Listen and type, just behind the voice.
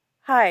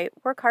Hi,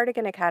 we're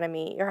Cardigan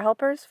Academy, your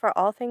helpers for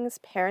all things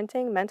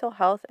parenting, mental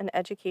health, and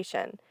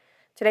education.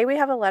 Today we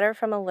have a letter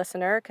from a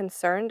listener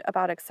concerned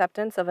about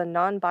acceptance of a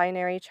non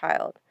binary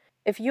child.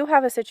 If you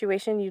have a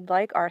situation you'd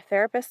like our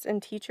therapist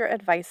and teacher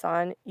advice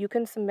on, you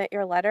can submit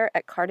your letter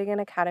at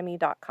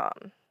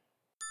cardiganacademy.com.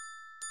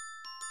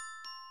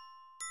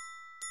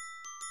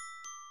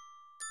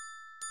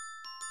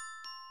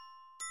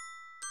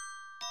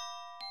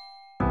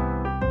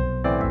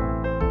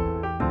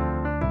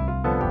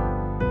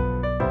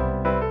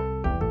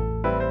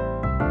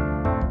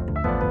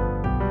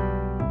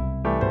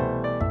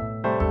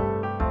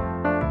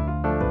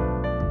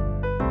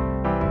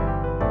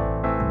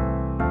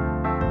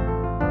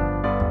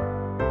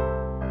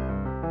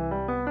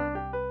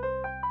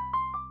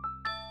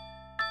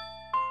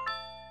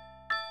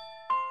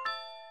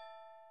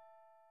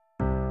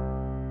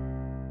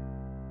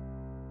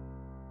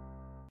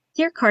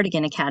 Dear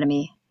Cardigan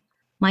Academy,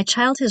 my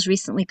child has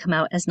recently come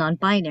out as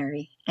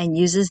non-binary and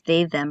uses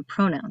they/them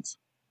pronouns.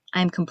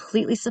 I am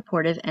completely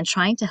supportive and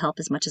trying to help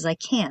as much as I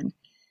can.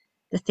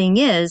 The thing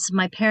is,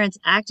 my parents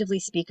actively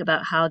speak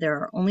about how there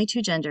are only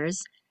two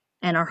genders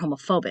and are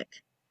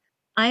homophobic.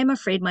 I am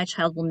afraid my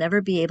child will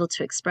never be able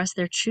to express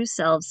their true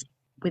selves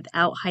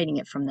without hiding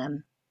it from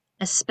them.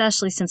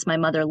 Especially since my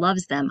mother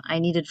loves them, I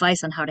need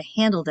advice on how to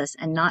handle this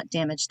and not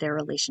damage their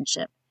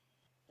relationship.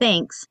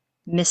 Thanks,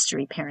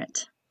 Mystery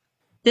Parent.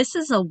 This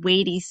is a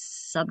weighty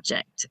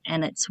subject,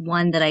 and it's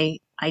one that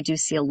I do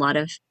see a lot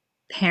of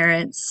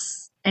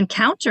parents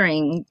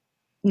encountering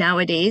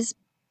nowadays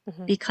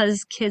Mhm.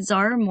 because kids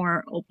are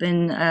more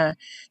open, the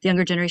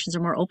younger generations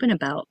are more open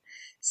about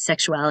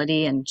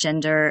sexuality and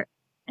gender.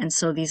 And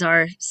so these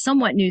are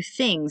somewhat new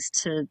things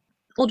to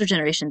older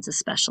generations,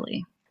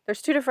 especially.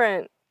 There's two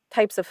different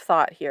types of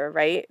thought here,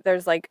 right?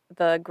 There's like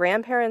the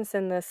grandparents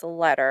in this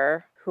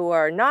letter who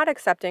are not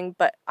accepting,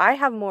 but I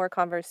have more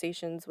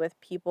conversations with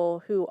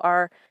people who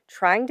are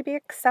trying to be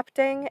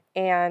accepting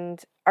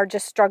and are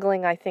just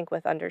struggling, I think,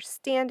 with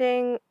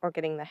understanding or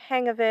getting the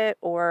hang of it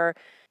or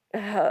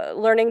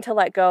learning to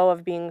let go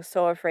of being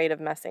so afraid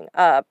of messing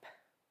up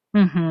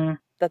Hmm.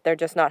 that they're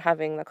just not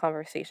having the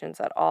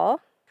conversations at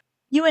all.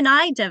 You and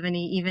I,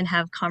 Devaney, even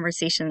have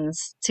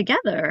conversations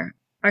together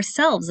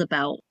ourselves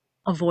about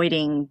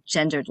avoiding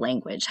gendered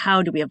language.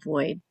 How do we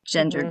avoid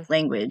gendered Hmm.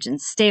 language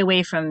and stay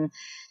away from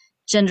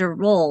gender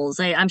roles?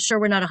 I'm sure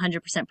we're not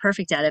 100%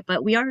 perfect at it,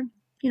 but we are,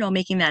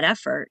 making that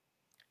effort.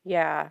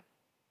 Yeah.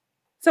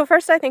 So,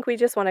 first, I think we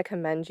just want to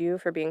commend you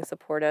for being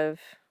supportive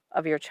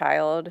of your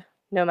child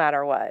no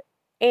matter what.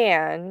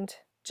 And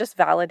just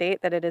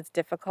validate that it is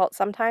difficult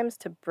sometimes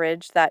to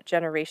bridge that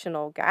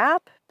generational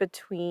gap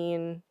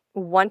between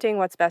wanting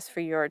what's best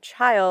for your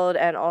child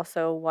and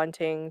also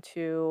wanting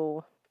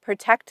to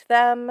protect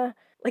them.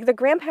 Like the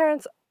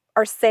grandparents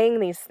are saying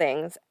these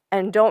things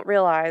and don't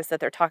realize that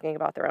they're talking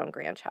about their own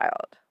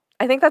grandchild.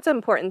 I think that's an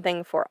important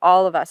thing for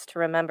all of us to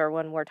remember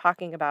when we're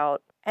talking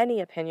about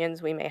any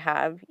opinions we may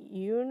have.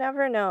 You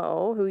never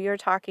know who you're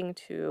talking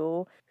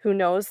to, who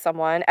knows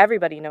someone.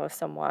 Everybody knows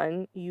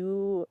someone.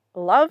 You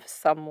love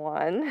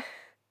someone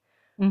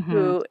Hmm.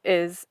 who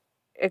is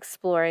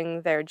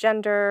exploring their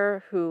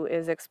gender, who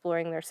is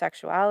exploring their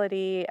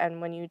sexuality.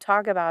 And when you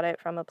talk about it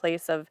from a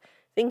place of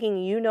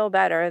thinking you know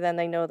better than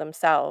they know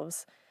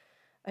themselves,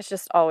 it's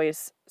just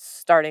always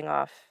starting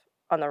off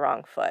on the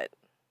wrong foot.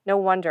 No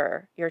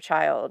wonder your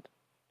child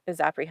is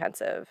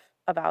apprehensive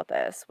about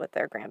this with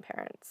their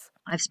grandparents.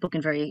 I've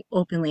spoken very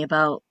openly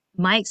about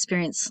my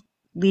experience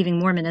leaving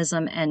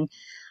Mormonism, and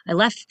I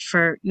left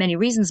for many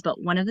reasons,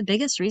 but one of the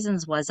biggest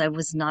reasons was I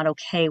was not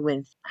okay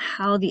with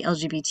how the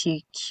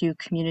LGBTQ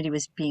community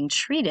was being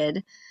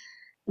treated.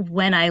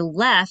 When I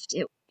left,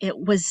 it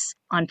was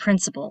on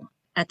principle.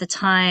 At the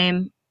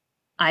time,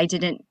 I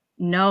didn't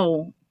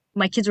know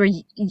my kids were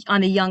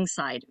on the young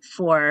side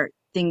for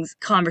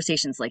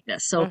conversations like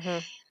this. So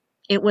Mhm.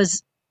 it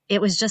was it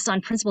was just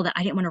on principle that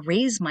I didn't want to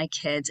raise my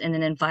kids in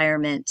an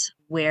environment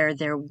where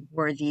there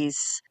were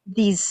these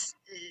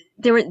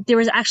there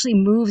was actually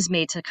moves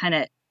made to kind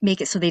of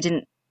make it so they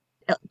didn't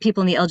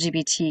people in the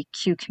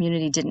LGBTQ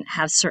community didn't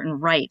have certain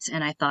rights,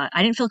 and I thought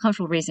I didn't feel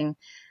comfortable raising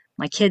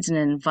my kids in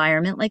an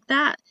environment like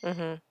that.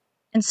 Mhm.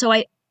 And so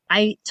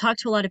I talk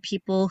to a lot of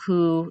people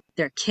who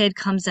their kid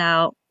comes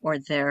out or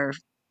their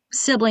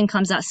sibling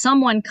comes out,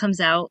 someone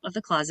comes out of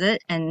the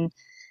closet and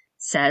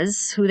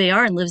says who they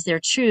are and lives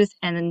their truth.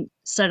 And then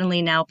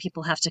suddenly now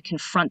people have to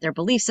confront their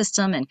belief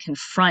system and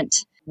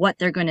confront what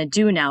they're going to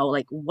do now,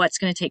 like what's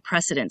going to take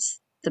precedence,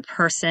 the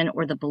person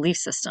or the belief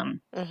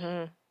system.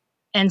 Mhm.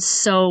 And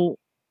so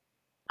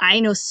I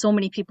know so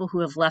many people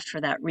who have left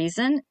for that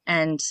reason.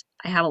 And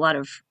I have a lot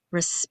of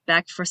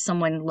respect for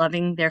someone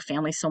loving their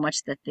family so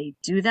much that they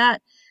do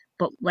that.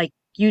 But like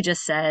you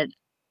just said,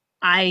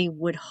 I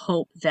would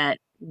hope that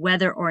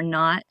whether or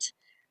not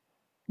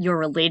you're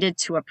related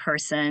to a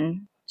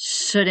person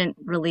shouldn't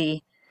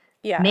really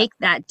Yeah. make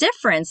that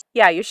difference.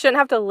 Yeah, you shouldn't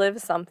have to live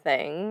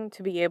something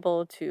to be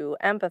able to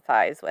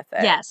empathize with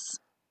it. Yes.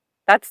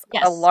 That's a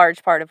Yes.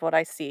 large part of what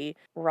I see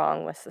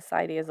wrong with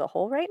society as a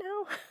whole right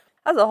now.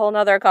 That's a whole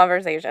nother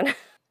conversation.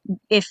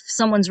 if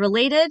someone's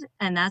related,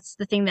 and that's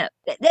the thing that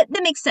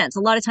makes sense. A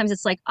lot of times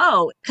it's like,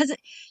 oh, because,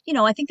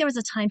 I think there was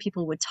a time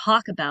people would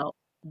talk about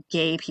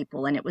gay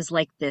people and it was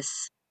like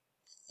this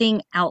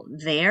thing out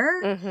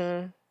there.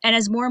 Mhm. And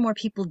as more and more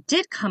people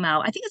did come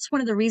out, I think it's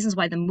one of the reasons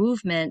why the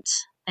movement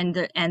and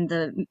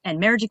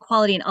marriage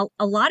equality and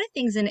a lot of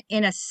things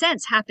in a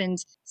sense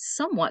happened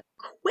somewhat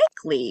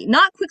quickly,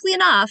 not quickly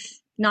enough,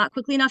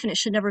 and it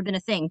should never have been a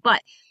thing.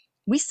 But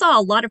we saw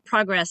a lot of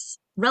progress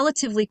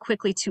relatively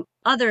quickly to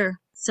other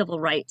civil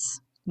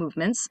rights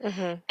movements.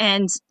 Mhm.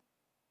 And,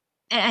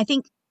 and I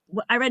think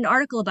I read an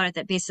article about it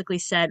that basically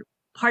said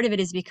part of it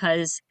is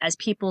because as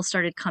people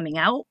started coming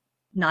out,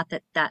 not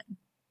that that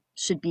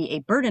should be a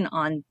burden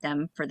on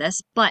them for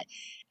this, but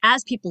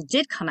as people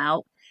did come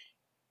out,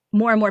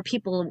 more and more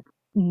people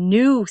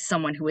knew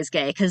someone who was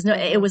gay because it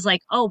Mhm. was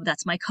like, oh,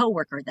 that's my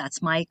coworker,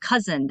 that's my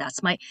cousin,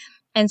 that's my.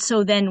 And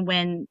so then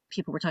when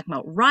people were talking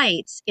about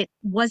rights, it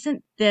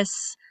wasn't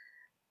this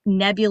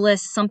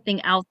nebulous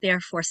something out there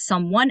for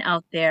someone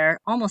out there.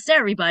 Almost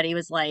everybody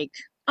was like,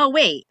 oh,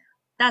 wait,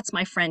 that's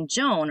my friend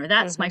Joan or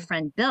that's my Mhm.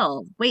 friend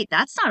Bill. Wait,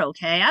 that's not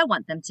okay. I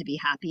want them to be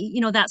happy,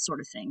 that sort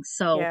of thing.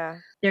 So Yeah.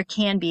 there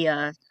can be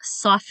a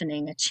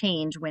softening, a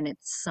change when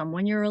it's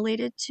someone you're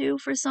related to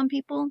for some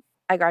people.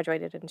 I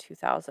graduated in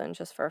 2000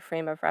 just for a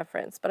frame of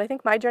reference, but I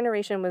think my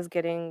generation was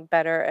getting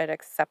better at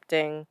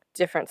accepting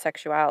different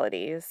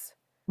sexualities.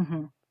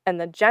 Hmm.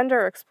 And the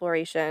gender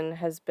exploration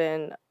has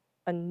been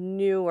a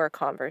newer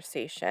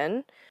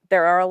conversation.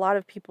 There are a lot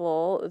of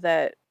people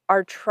that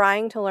are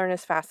trying to learn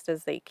as fast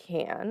as they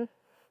can.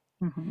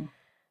 Hmm.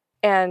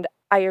 And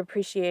I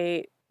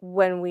appreciate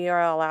when we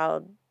are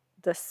allowed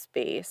the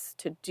space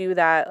to do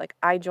that. Like,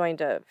 I joined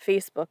a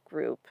Facebook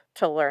group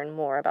to learn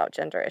more about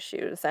gender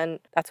issues, and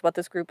that's what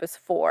this group is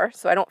for.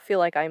 So I don't feel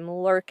like I'm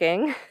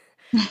lurking.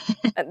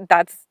 And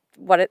that's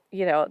what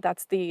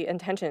that's the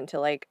intention to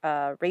like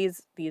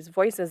raise these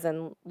voices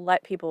and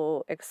let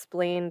people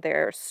explain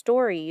their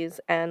stories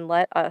and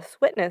let us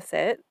witness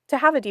it to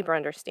have a deeper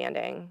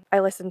understanding. I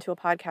listened to a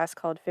podcast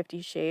called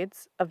 50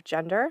 Shades of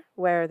Gender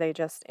where they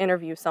just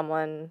interview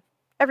someone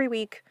every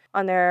week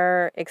on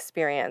their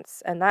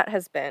experience, and that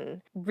has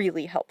been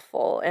really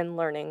helpful in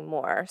learning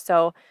more.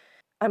 So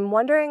I'm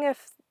wondering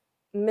if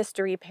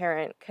mystery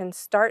parent can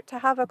start to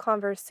have a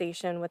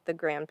conversation with the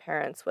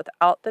grandparents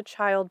without the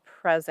child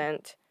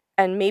present,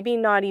 and maybe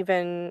not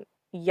even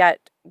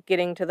yet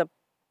getting to the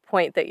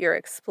point that you're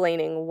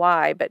explaining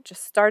why, but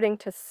just starting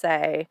to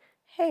say,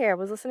 hey, I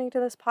was listening to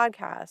this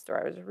podcast, or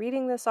I was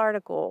reading this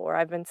article, or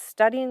I've been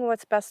studying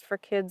what's best for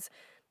kids'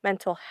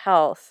 mental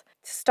health.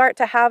 Start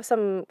to have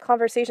some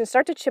conversations,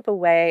 start to chip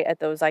away at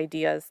those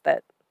ideas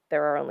that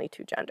there are only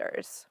two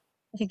genders.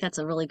 I think that's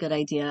a really good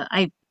idea.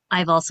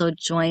 I've also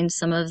joined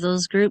some of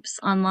those groups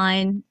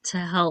online to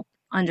help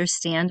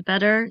understand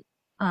better.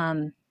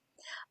 Um,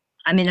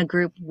 I'm in a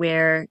group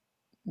where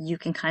you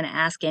can kind of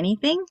ask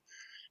anything,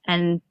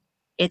 and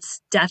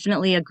it's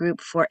definitely a group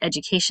for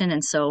education.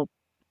 And so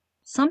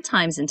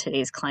sometimes in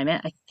today's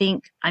climate,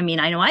 I mean,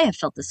 I know I have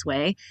felt this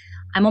way.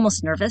 I'm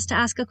almost nervous to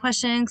ask a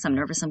question because I'm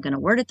nervous I'm going to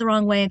word it the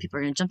wrong way and people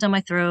are going to jump down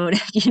my throat.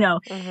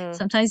 Mhm.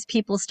 Sometimes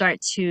people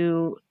start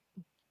to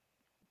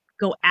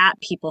go at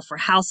people for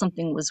how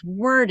something was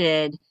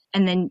worded.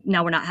 And then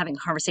now we're not having a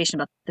conversation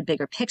about the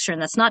bigger picture.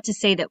 And that's not to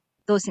say that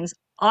those things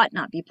ought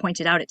not be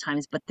pointed out at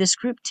times, but this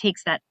group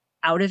takes that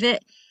out of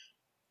it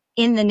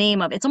in the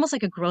name of it's almost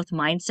like a growth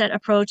mindset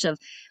approach of,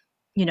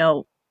 you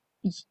know,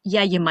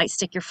 yeah, you might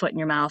stick your foot in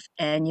your mouth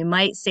and you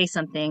might say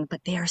something,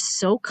 but they are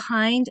so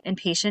kind and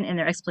patient in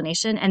their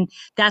explanation. And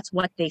that's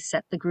what they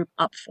set the group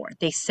up for.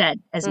 They said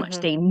as much.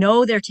 Mhm. They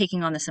know they're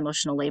taking on this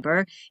emotional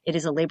labor. It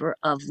is a labor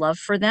of love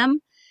for them.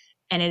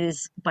 And it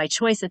is by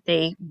choice that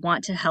they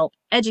want to help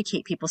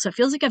educate people. So it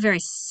feels like a very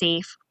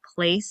safe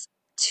place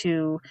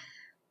to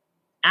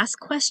ask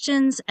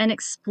questions and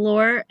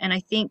explore. And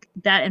I think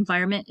that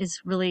environment is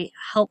really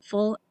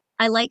helpful.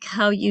 I like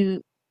how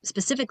you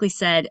specifically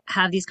said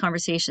have these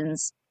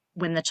conversations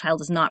when the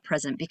child is not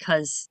present,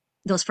 because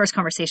those first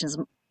conversations,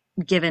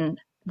 given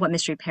what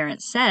mystery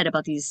parents said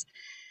about these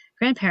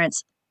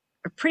grandparents,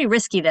 are pretty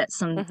risky that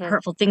some Mhm.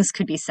 hurtful things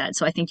could be said.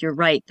 So I think you're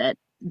right that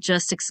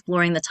just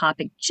exploring the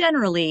topic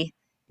generally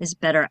is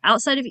better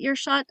outside of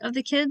earshot of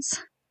the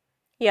kids.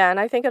 Yeah, and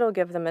I think it'll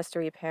give the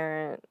mystery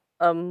parent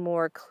a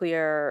more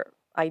clear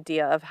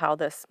idea of how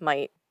this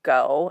might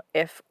go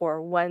if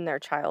or when their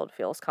child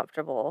feels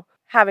comfortable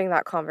having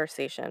that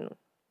conversation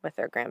with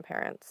their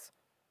grandparents.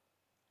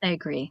 I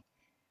agree.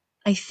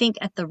 I think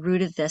at the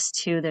root of this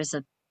too, there's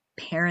a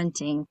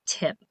parenting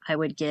tip I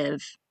would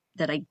give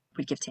that I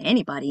would give to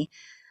anybody.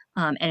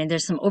 And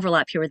there's some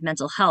overlap here with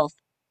mental health.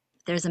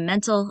 There's a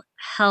mental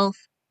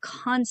health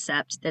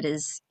concept that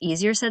is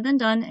easier said than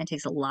done and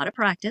takes a lot of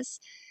practice,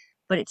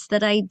 but it's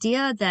that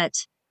idea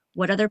that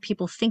what other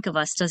people think of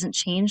us doesn't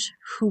change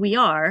who we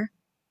are.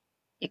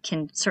 It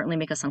can certainly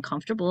make us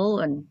uncomfortable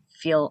and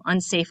feel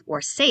unsafe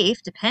or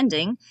safe,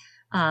 depending.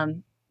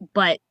 Um,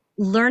 but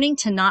learning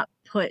to not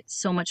put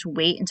so much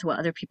weight into what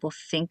other people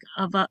think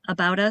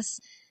about us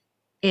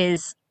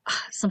is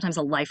sometimes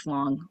a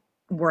lifelong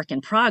work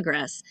in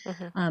progress.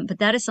 Mhm. But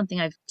that is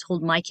something I've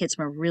told my kids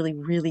from a really,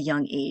 really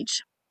young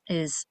age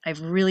is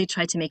I've really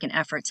tried to make an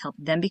effort to help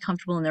them be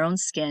comfortable in their own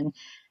skin.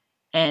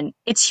 And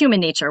it's human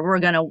nature. We're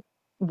going to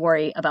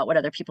worry about what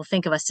other people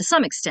think of us to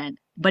some extent.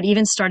 But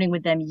even starting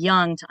with them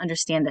young to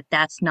understand that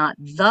that's not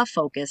the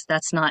focus,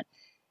 that's not,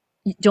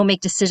 don't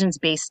make decisions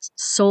based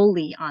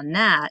solely on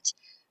that.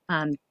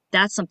 Um,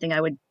 that's something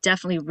I would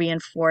definitely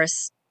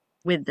reinforce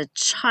with the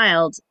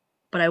child.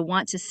 But I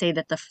want to say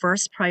that the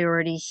first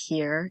priority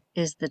here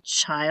is the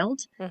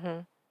child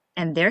Mhm.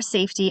 and their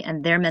safety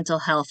and their mental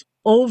health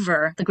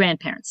over the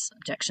grandparents'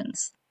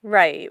 objections.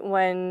 Right.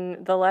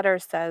 When the letter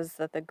says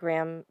that the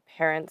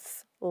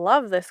grandparents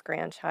love this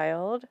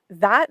grandchild,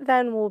 that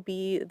then will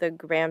be the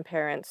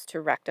grandparents to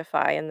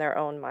rectify in their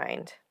own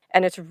mind.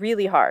 And it's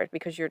really hard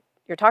because you're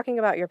talking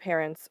about your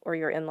parents or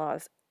your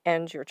in-laws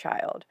and your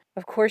child.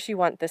 Of course you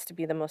want this to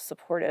be the most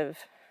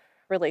supportive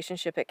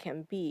relationship it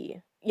can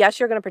be. Yes,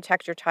 you're going to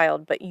protect your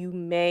child, but you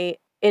may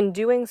in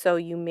doing so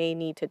you may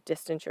need to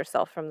distance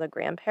yourself from the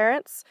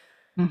grandparents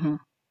Mm-hmm.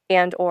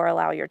 and or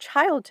allow your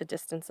child to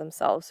distance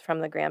themselves from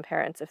the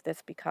grandparents if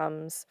this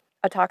becomes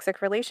a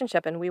toxic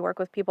relationship. And we work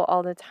with people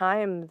all the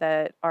time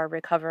that are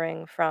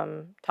recovering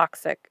from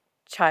toxic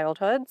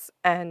childhoods.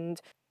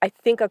 And I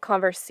think a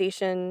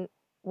conversation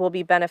will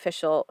be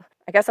beneficial.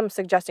 I guess I'm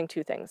suggesting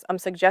two things. I'm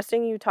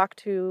suggesting you talk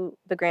to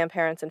the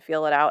grandparents and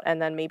feel it out,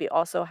 and then maybe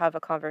also have a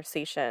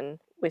conversation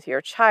with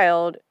your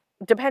child,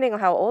 depending on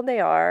how old they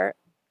are.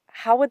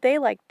 How would they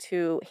like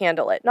to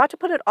handle it? Not to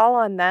put it all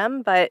on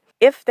them, but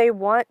if they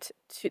want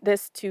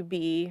this to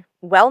be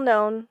well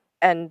known,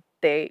 and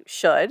they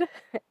should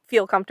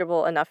feel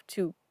comfortable enough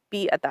to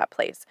be at that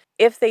place.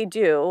 If they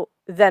do,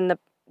 then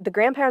the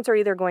grandparents are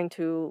either going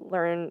to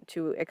learn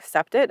to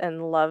accept it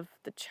and love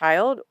the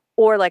child,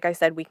 or like I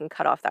said, we can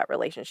cut off that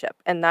relationship.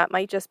 And that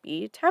might just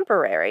be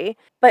temporary.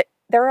 But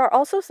there are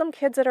also some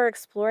kids that are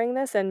exploring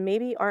this and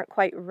maybe aren't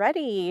quite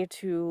ready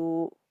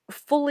to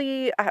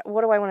fully,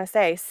 what do I want to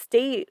say,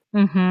 state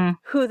Mm-hmm.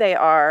 who they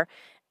are.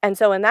 And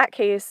so in that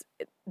case,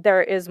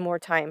 there is more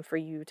time for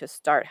you to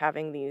start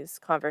having these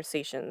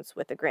conversations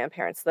with the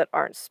grandparents that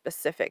aren't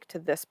specific to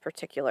this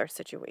particular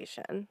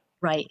situation.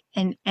 Right.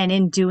 And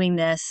in doing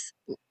this,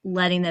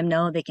 letting them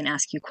know they can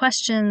ask you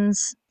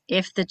questions.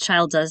 If the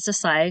child does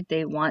decide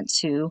they want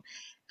to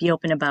be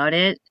open about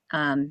it,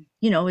 are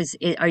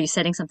you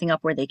setting something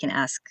up where they can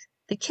ask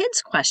the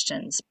kids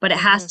questions? But it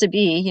has Mhm. to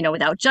be,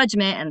 without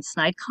judgment and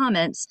snide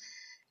comments,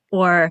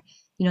 or,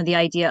 the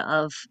idea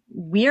of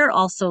we're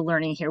also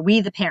learning here.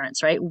 We, the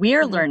parents, right?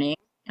 We're Mhm. learning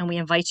and we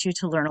invite you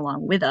to learn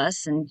along with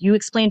us. And you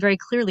explain very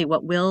clearly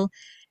what will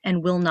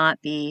and will not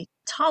be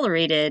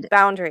tolerated.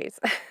 Boundaries.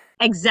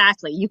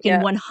 Exactly. You can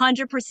Yeah.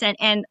 100%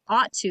 and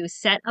ought to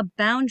set a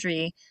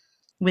boundary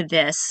with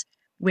this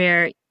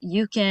where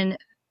you can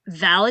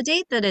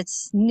validate that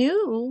it's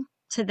new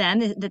to them,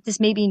 that this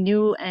may be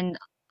new and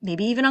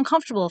maybe even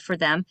uncomfortable for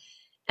them,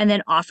 and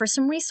then offer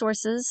some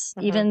resources.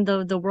 Mhm. Even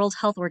though the World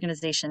Health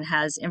Organization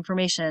has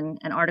information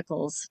and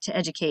articles to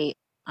educate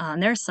on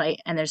their site,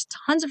 and there's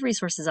tons of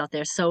resources out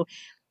there. So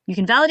you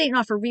can validate and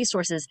offer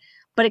resources,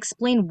 but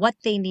explain what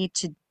they need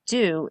to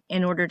do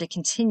in order to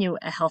continue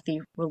a healthy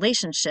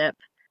relationship.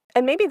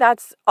 And maybe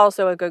that's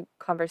also a good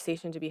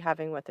conversation to be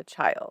having with a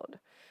child.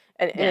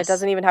 And it Yes.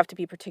 doesn't even have to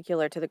be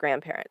particular to the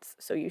grandparents.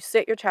 So you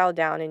sit your child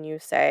down and you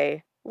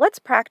say, let's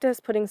practice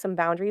putting some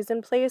boundaries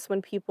in place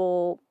when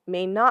people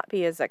may not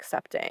be as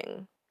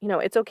accepting.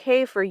 It's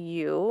okay for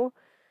you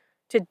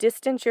to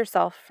distance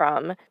yourself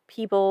from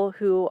people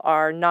who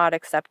are not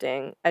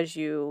accepting as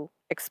you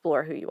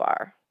explore who you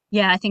are.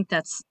 Yeah, I think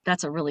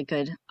that's a really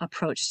good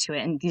approach to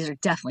it. And these are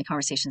definitely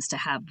conversations to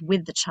have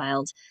with the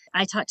child.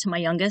 I talked to my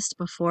youngest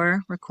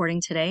before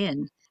recording today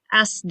and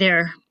asked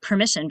their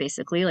permission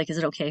basically, like, is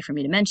it okay for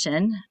me to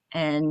mention?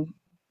 And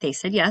they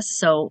said yes.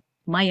 So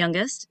my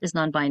youngest is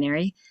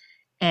non-binary,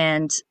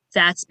 and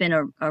that's been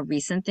a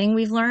recent thing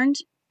we've learned.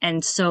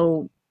 And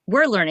so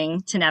we're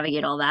learning to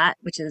navigate all that,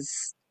 which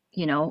is,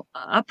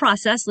 a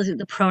process,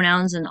 the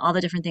pronouns and all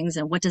the different things.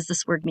 And what does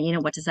this word mean?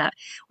 And what does that?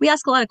 We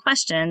ask a lot of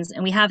questions,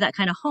 and we have that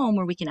kind of home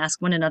where we can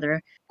ask one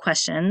another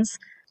questions.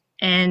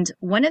 And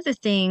one of the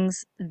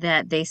things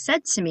that they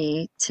said to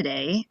me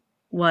today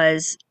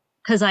was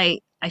because I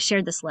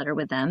shared this letter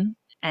with them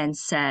and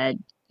said,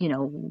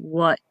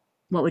 what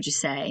would you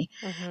say?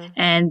 Mhm.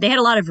 And they had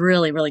a lot of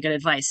really, really good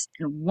advice.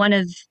 And one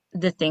of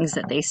the things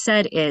that they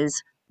said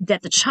is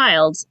that the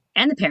child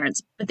and the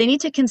parents, but they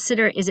need to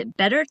consider, is it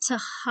better to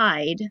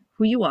hide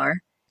who you are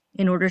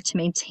in order to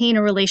maintain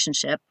a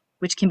relationship,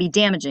 which can be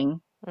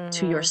damaging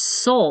to your Mhm.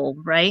 soul,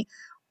 right?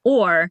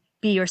 Or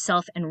be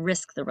yourself and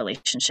risk the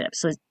relationship.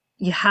 So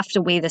you have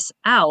to weigh this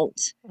out.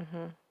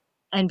 Mhm.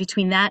 And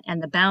between that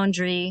and the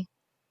boundary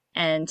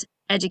and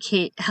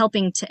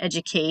helping to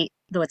educate,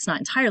 though it's not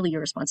entirely your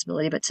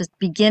responsibility, but to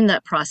begin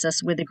that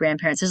process with the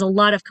grandparents. There's a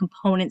lot of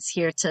components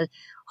here to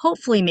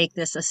hopefully make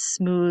this a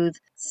smooth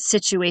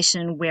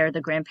situation where the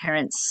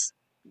grandparents'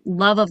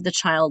 love of the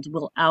child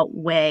will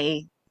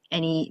outweigh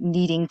any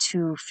needing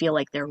to feel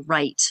like they're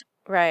right.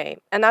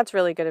 Right. And that's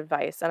really good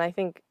advice. And I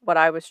think what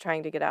I was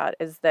trying to get at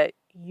is that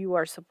you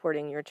are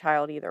supporting your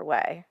child either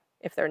way.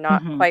 If they're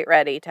not Hmm. quite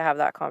ready to have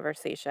that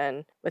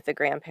conversation with the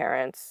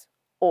grandparents,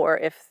 or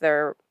if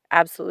they're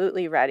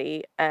absolutely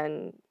ready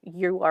and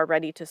you are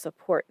ready to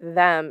support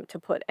them to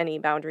put any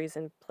boundaries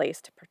in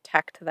place to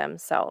protect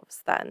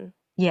themselves, then.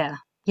 Yeah.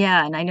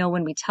 Yeah. And I know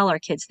when we tell our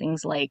kids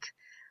things like,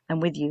 I'm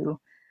with you,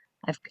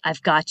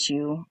 I've got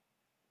you,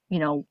 you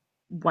know,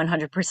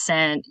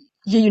 100%.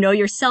 You know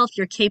yourself,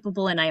 you're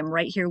capable, and I am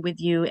right here with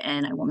you,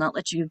 and I will not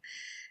let you,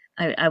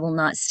 I will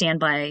not stand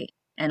by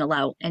and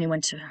allow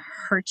anyone to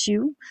hurt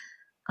you.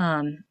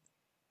 Um,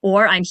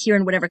 or I'm here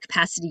in whatever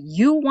capacity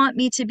you want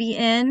me to be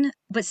in,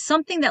 but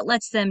something that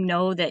lets them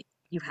know that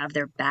you have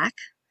their back.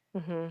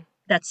 Hmm.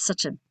 That's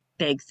such a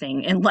big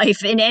thing in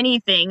life, in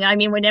anything. I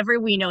mean, whenever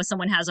we know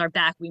someone has our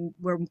back,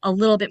 we're a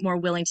little bit more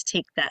willing to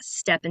take that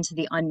step into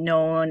the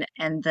unknown,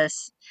 and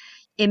this,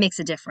 it makes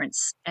a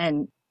difference.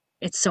 And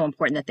it's so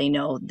important that they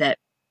know that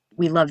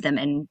we love them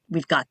and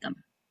we've got them.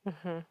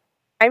 Hmm.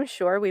 I'm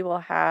sure we will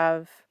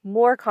have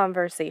more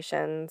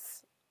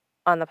conversations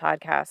on the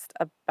podcast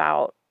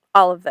about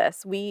all of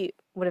this. We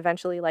would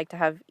eventually like to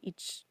have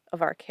each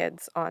of our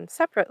kids on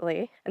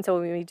separately. And so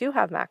when we do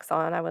have Max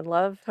on, I would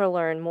love to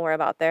learn more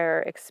about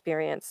their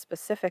experience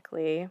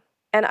specifically.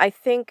 And I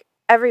think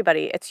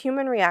everybody, it's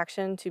human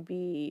reaction to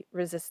be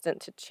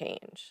resistant to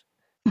change.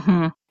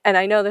 Mhm. And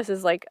I know this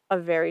is like a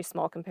very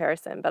small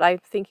comparison, but I'm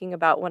thinking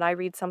about when I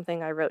read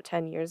something I wrote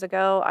 10 years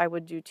ago, I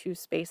would do two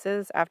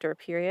spaces after a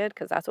period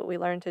because that's what we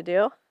learned to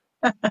do.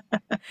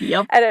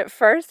 Yep. And at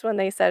first, when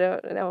they said,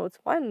 "Oh, no, it's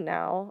 1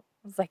 now,"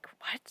 I was like,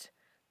 "What?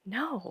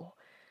 No."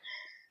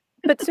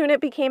 But soon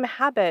it became a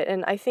habit,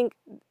 and I think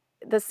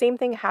the same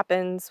thing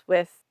happens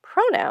with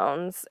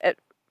pronouns. At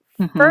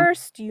Hmm.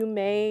 first, you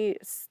may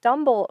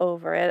stumble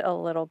over it a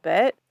little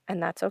bit,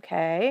 and that's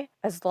okay,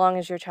 as long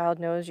as your child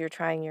knows you're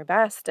trying your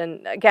best.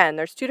 And again,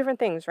 there's 2 different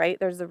things, right?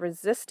 There's the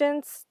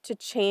resistance to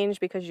change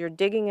because you're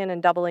digging in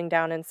and doubling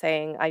down and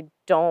saying, "I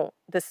don't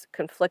this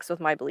conflicts with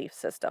my belief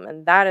system,"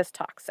 and that is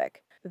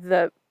toxic.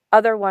 The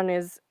other one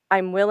is,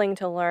 "I'm willing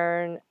to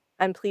learn,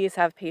 and please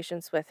have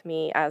patience with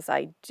me as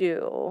I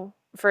do."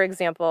 For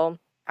example,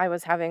 I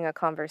was having a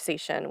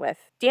conversation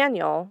with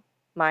Daniel,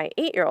 my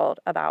 8-year-old,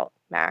 about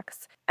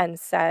Max and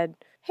said,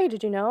 "Hey,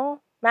 did you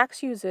know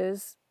Max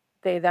uses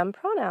they, them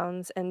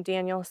pronouns?" And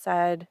Daniel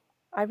said,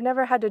 "I've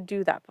never had to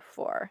do that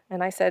before."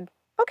 And I said,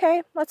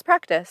 "Okay, let's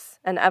practice."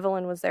 And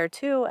Evelyn was there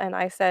too. And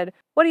I said,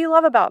 "What do you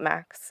love about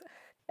Max?"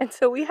 And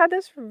so we had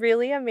this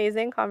really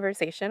amazing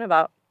conversation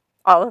about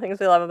all the things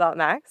we love about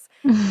Max.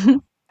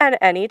 And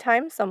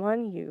anytime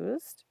someone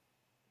used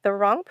the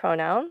wrong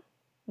pronoun,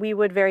 we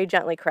would very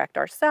gently correct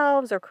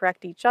ourselves or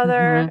correct each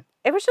other. Hmm.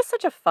 It was just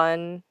such a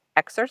fun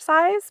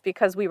exercise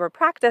because we were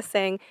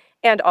practicing,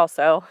 and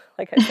also,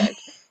 like I said,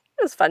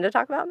 it was fun to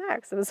talk about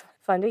Max. It was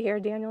fun to hear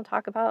Daniel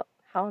talk about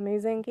how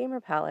amazing Gamer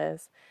Pal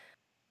is.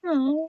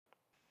 Oh.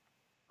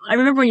 I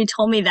remember when you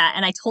told me that,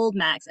 and I told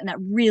Max, and that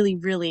really,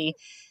 really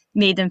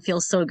made them feel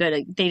so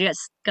good. They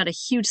just got a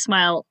huge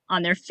smile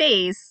on their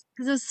face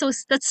because it was so,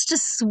 that's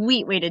just a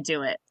sweet way to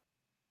do it.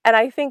 And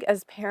I think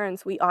as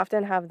parents, we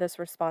often have this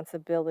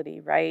responsibility,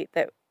 right?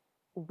 That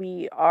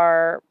we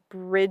are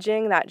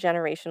bridging that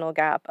generational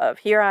gap of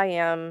here I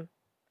am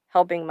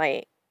helping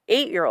my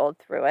 8-year-old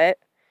through it.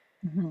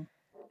 Hmm.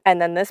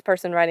 And then this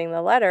person writing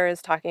the letter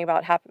is talking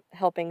about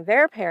helping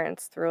their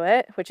parents through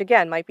it, which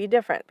again might be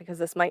different because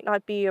this might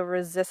not be a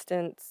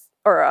resistance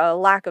or a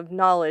lack of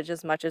knowledge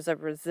as much as a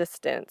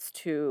resistance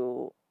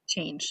to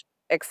Change.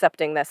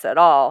 accepting this at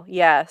all.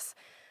 Yes.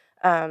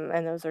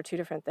 And those are two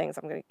different things.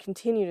 I'm going to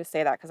continue to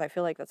say that because I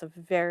feel like that's a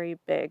very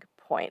big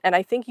point. And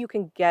I think you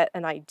can get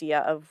an idea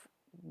of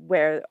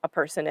where a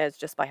person is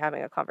just by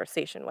having a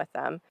conversation with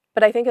them.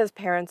 But I think as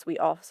parents, we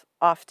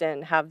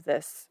often have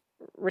this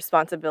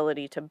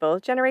responsibility to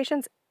both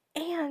generations,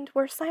 and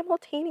we're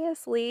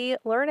simultaneously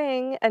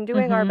learning and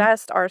doing our Hmm.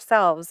 best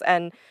ourselves.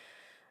 And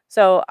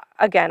so,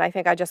 again, I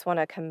think I just want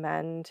to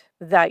commend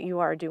that you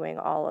are doing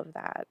all of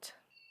that.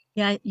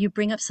 Yeah, you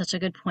bring up such a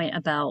good point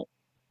about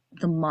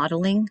the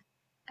modeling,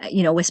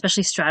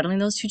 especially straddling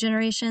those two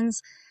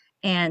generations.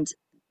 And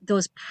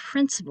those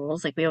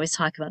principles, like we always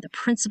talk about, the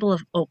principle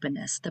of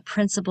openness, the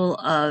principle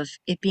of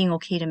it being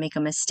okay to make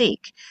a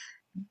mistake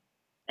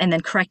and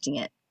then correcting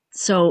it.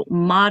 So,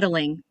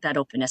 modeling that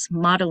openness,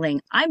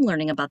 modeling, I'm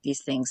learning about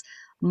these things,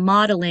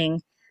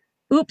 modeling,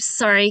 oops,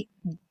 sorry,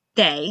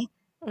 they,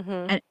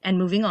 Hmm. and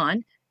moving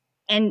on.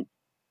 And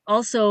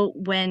also,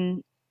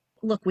 when,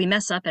 look, we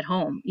mess up at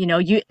home,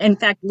 in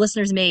fact,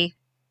 listeners may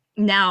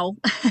now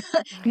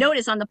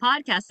notice on the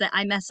podcast that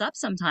I mess up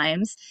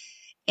sometimes.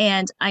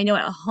 And I know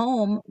at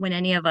home, when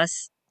any of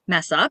us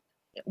mess up,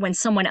 when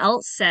someone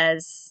else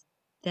says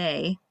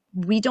they,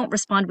 we don't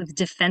respond with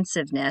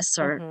defensiveness,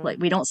 or Hmm. like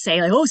we don't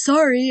say like, "Oh,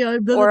 sorry," blah,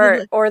 blah,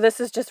 blah, Or blah. this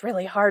is just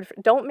really hard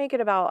don't make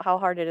it about how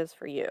hard it is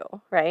for you,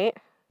 right?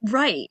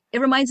 Right.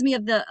 It reminds me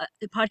of the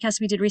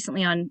podcast we did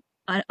recently on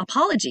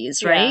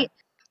apologies, Yeah. right?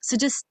 So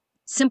just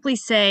simply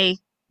say,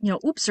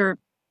 oops, or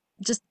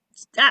just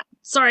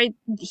sorry,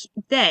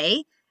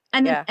 they,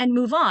 Yeah. and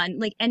move on.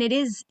 Like, and it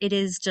is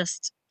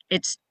just,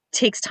 it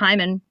takes time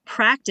and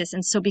practice.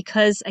 And so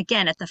because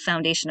again, at the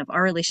foundation of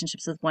our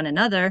relationships with one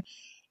another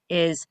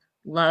is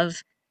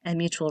love and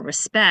mutual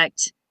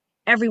respect,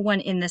 everyone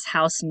in this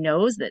house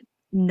knows that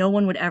no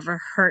one would ever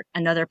hurt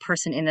another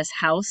person in this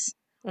house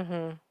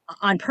Mhm.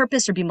 on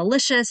purpose or be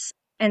malicious.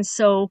 And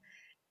so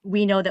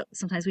we know that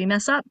sometimes we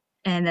mess up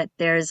and that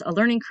there's a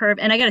learning curve.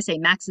 And I got to say,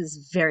 Max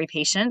is very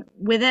patient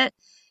with it.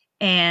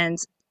 And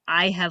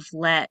I have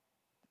let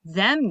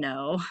them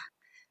know,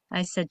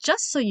 I said,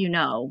 just so you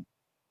know,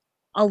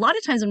 a lot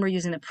of times when we're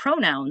using the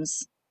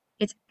pronouns,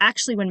 it's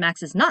actually when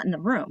Max is not in the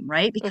room,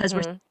 right? Because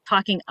we're Mhm.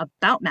 talking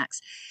about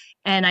Max.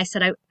 And I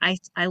said,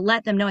 I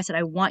let them know, I said,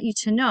 I want you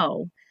to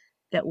know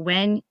that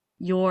when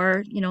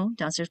you're,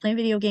 downstairs playing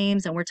video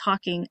games and we're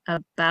talking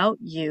about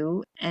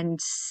you and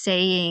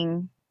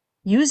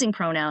using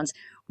pronouns,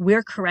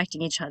 we're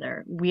correcting each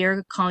other.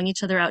 We're calling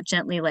each other out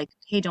gently, like,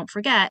 hey, don't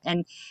forget.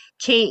 And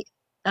Kate,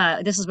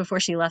 this was before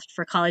she left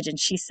for college, and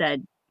she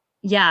said,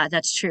 yeah,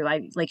 that's true.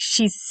 I like,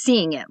 she's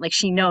seeing it. Like,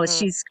 she knows Mhm.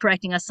 she's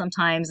correcting us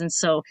sometimes. And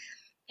so,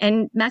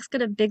 and Max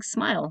got a big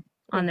smile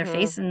on their Mhm.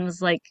 face and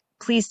was like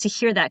pleased to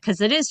hear that, because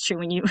it is true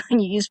when you when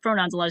you use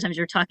pronouns, a lot of times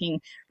you're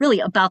talking really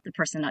about the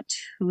person, not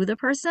to the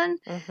person.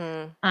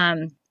 Mhm.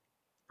 um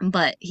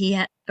but he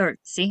had, or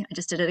see, I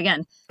just did it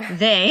again.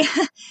 They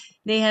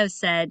they have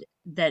said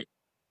that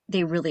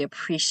they really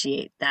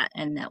appreciate that,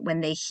 and that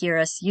when they hear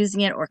us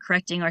using it or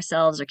correcting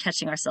ourselves or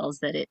catching ourselves,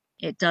 that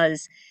it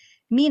does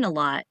mean a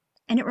lot.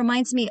 And it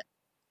reminds me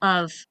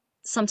of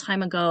some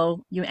time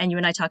ago, you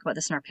and I talk about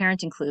this in our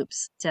parenting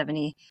groups,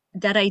 Devaney,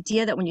 that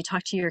idea that when you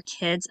talk to your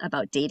kids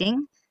about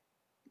dating,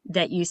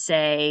 that you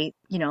say,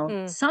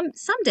 Mm.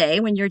 someday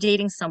when you're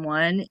dating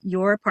someone,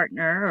 your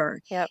partner, or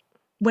Yep.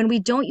 when we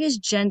don't use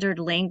gendered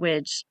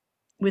language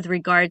with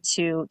regard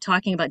to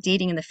talking about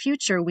dating in the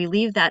future, we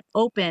leave that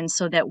open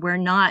so that we're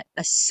not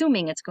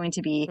assuming it's going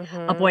to be a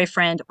Mhm.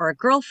 boyfriend or a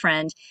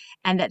girlfriend,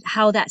 and that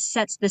how that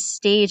sets the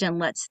stage and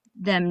lets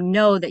them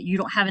know that you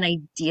don't have an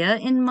idea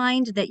in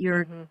mind that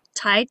you're Mhm.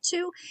 tied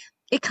to.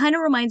 It kind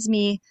of reminds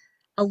me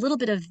a little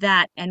bit of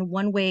that. And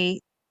one way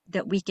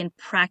that we can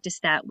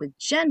practice that with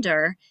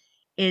gender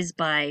is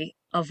by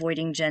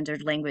avoiding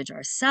gendered language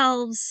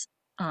ourselves,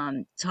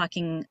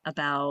 talking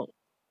about,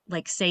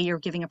 like, say you're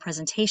giving a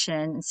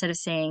presentation, instead of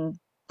saying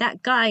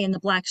that guy in the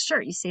black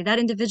shirt, you say that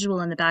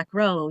individual in the back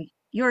row,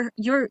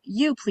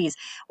 you please.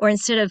 Or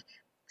instead of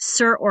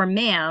sir or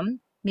ma'am,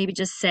 maybe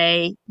just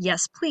say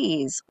yes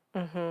please.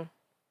 Mhm.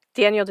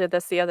 Daniel did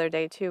this the other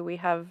day too. We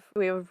have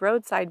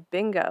roadside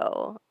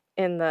bingo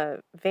in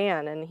the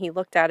van, and he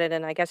looked at it,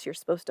 and I guess you're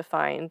supposed to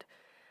find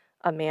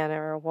a man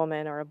or a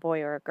woman or a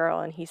boy or a girl,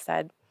 and he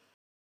said,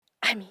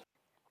 "I mean,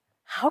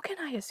 how can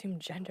I assume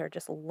gender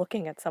just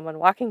looking at someone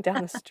walking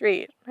down the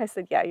street?" I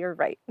said, "Yeah, you're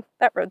right.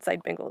 That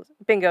roadside bingo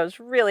is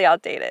really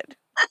outdated."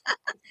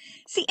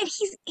 See, and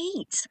he's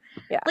 8.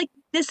 Yeah. Like,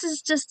 this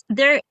is just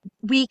there.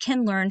 We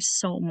can learn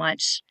so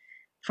much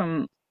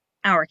from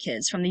our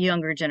kids, from the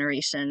younger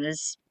generation.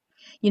 Is,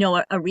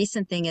 a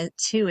recent thing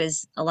too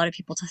is a lot of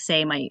people to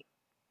say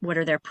what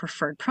are their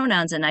preferred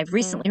pronouns. And I've Mhm.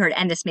 recently heard,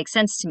 and this makes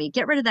sense to me,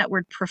 get rid of that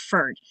word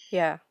preferred.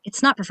 Yeah.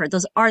 It's not preferred.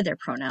 Those are their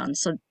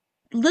pronouns. So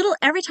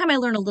every time I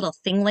learn a little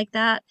thing like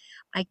that,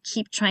 I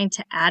keep trying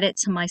to add it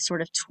to my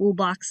sort of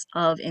toolbox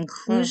of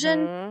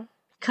inclusion. Mhm.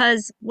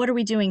 Because what are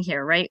we doing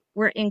here, right?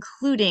 We're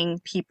including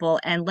people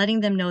and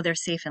letting them know they're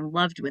safe and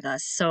loved with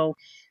us. So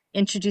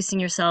introducing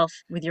yourself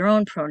with your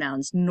own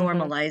pronouns Mhm.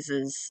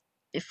 normalizes.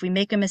 If we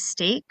make a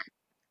mistake,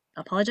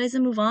 apologize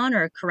and move on,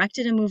 or correct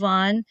it and move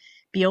on.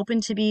 Be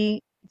open to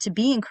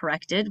being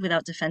corrected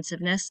without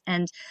defensiveness.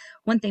 And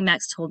one thing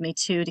Max told me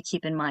too to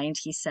keep in mind,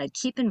 he said,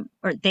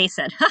 they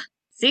said, ha,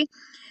 see,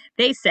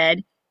 they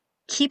said,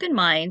 keep in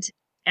mind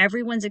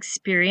everyone's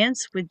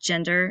experience with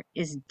gender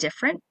is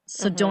different.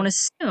 So don't Mhm.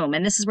 assume.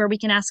 And this is where we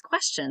can ask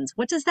questions.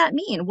 What does that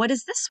mean? What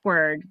is this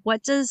word?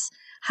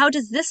 How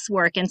does this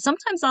work? And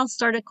sometimes I'll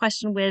start a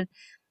question with,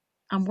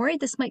 I'm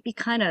worried this might be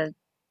kind of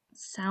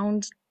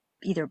sound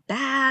either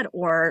bad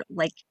or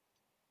like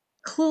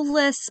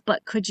clueless,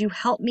 but could you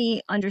help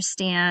me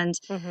understand?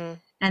 Mhm.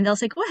 And they'll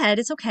say, go ahead,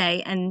 it's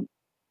okay. And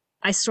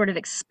I sort of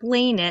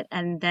explain it,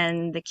 and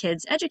then the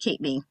kids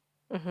educate me.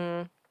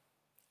 Mhm.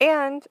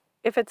 And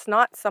if it's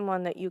not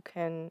someone that you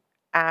can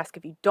ask,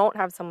 if you don't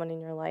have someone in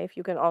your life,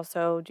 you can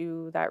also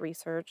do that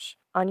research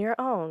on your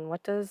own.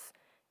 What does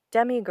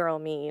demigirl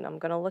mean? I'm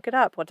going to look it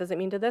up. What does it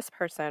mean to this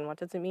person? What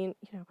does it mean?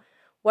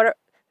 What are,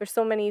 there's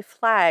so many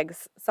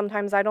flags.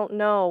 Sometimes I don't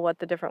know what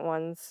the different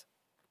ones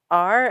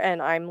are,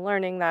 and I'm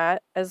learning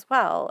that as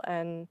well.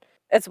 And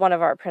it's one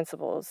of our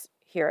principles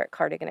here at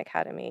Cardigan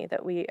Academy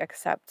that we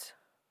accept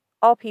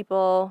all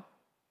people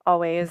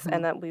always, and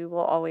Mhm. that we will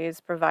always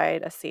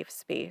provide a safe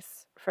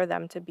space for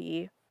them to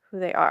be who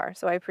they are.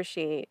 So I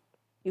appreciate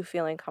you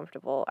feeling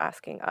comfortable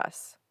asking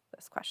us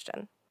this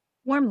question.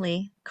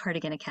 Warmly,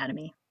 Cardigan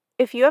Academy.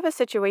 If you have a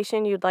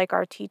situation you'd like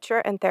our teacher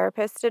and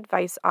therapist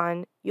advice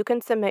on, you can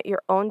submit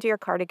your own Dear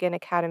Cardigan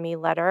Academy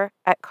letter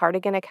at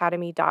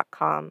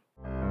cardiganacademy.com.